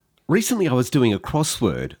Recently, I was doing a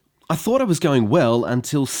crossword. I thought I was going well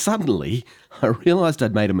until suddenly I realised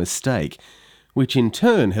I'd made a mistake, which in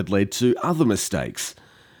turn had led to other mistakes.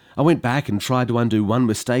 I went back and tried to undo one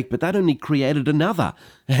mistake, but that only created another,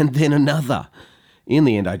 and then another. In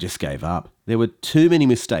the end, I just gave up. There were too many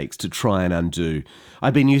mistakes to try and undo.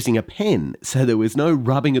 I'd been using a pen, so there was no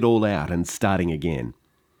rubbing it all out and starting again.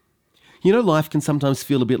 You know, life can sometimes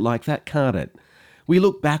feel a bit like that, can't it? We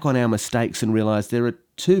look back on our mistakes and realise there are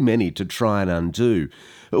too many to try and undo.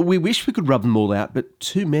 We wish we could rub them all out, but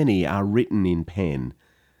too many are written in pen.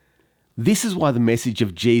 This is why the message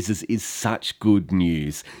of Jesus is such good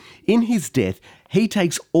news. In his death, he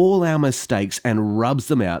takes all our mistakes and rubs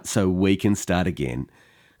them out so we can start again,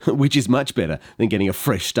 which is much better than getting a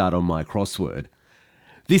fresh start on my crossword.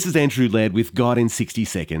 This is Andrew Laird with God in 60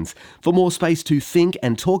 Seconds. For more space to think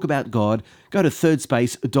and talk about God, go to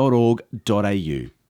thirdspace.org.au.